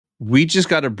We just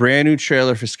got a brand new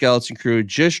trailer for Skeleton Crew.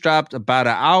 Just dropped about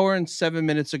an hour and 7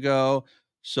 minutes ago.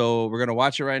 So we're going to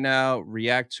watch it right now,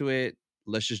 react to it.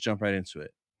 Let's just jump right into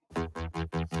it.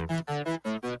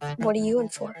 What are you in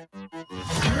for?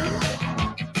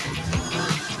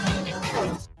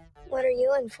 What are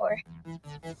you in for?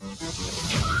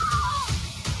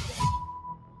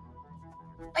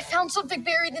 I found something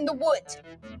buried in the woods.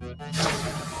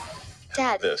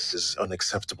 Dad. This is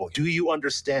unacceptable. Do you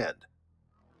understand?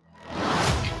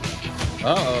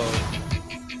 Uh-oh.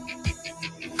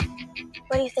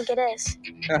 What do you think it is?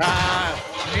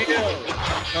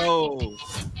 No.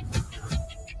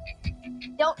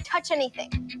 Don't touch anything.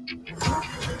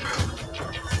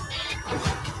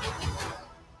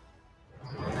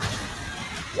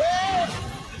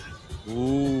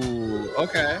 Ooh,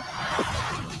 okay.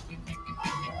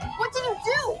 What did you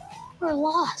do? We're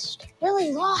lost.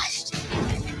 Really lost.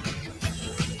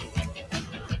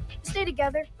 Stay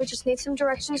together. We just need some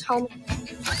directions home.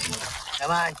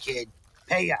 Come on, kid.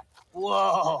 Pay up.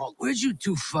 Whoa. Where'd you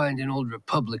two find an old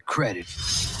Republic credit?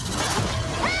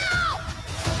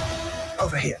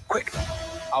 Over here, quick.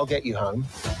 I'll get you home.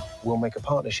 We'll make a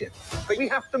partnership. But we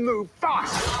have to move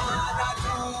fast.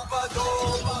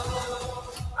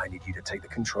 I need you to take the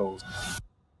controls.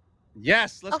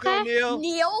 Yes, let's go, Neil.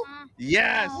 Neil?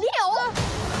 Yes. Neil?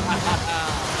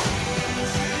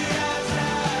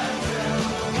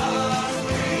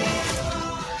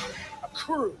 A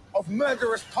crew of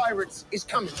murderous pirates is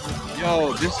coming.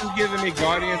 Yo, this is giving me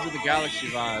Guardians of the Galaxy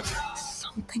vibes.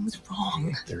 Something's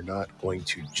wrong. They're not going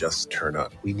to just turn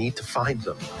up. We need to find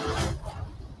them.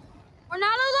 We're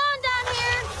not alone down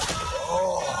here.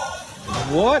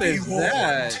 What is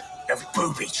that? Of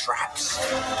booby traps.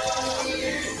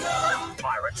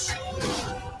 Pirates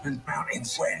and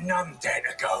mountains where none dare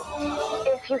to go.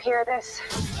 If you hear this,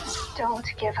 don't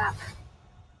give up.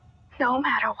 No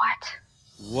matter what.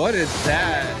 What is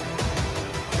that?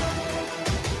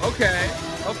 Okay.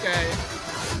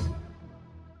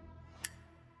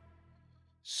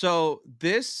 So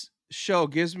this show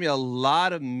gives me a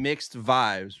lot of mixed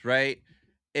vibes, right?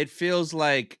 It feels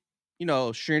like,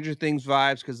 Stranger Things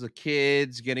vibes because the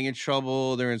kids getting in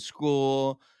trouble, they're in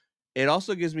school. It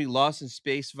also gives me Lost in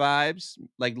Space vibes,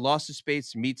 like Lost in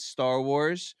Space meets Star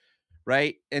Wars,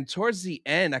 right? And towards the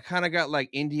end, I kind of got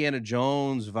like Indiana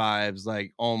Jones vibes,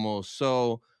 like almost.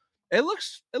 So it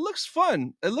looks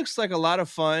fun. It looks like a lot of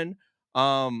fun.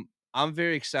 I'm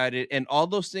very excited, and all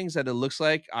those things that it looks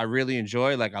like, I really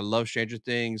enjoy. Like I love Stranger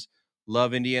Things,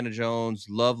 love Indiana Jones,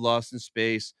 love Lost in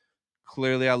Space.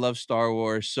 Clearly, I love Star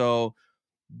Wars. So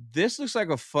this looks like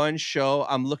a fun show.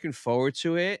 I'm looking forward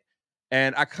to it.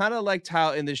 And I kind of liked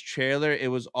how in this trailer it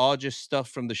was all just stuff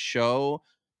from the show.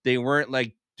 They weren't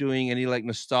like doing any like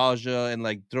nostalgia and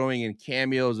like throwing in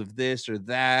cameos of this or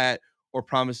that or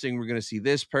promising we're going to see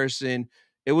this person.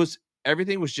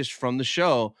 Everything was just from the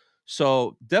show.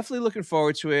 So definitely looking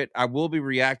forward to it. I will be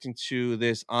reacting to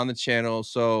this on the channel.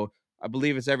 So I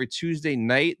believe it's every Tuesday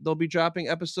night they'll be dropping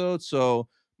episodes. So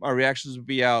my reactions will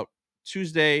be out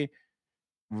Tuesday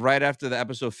right after the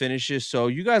episode finishes. So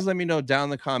you guys let me know down in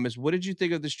the comments, what did you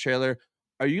think of this trailer?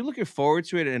 Are you looking forward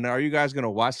to it? And are you guys going to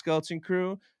watch Skeleton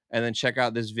Crew and then check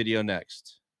out this video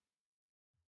next?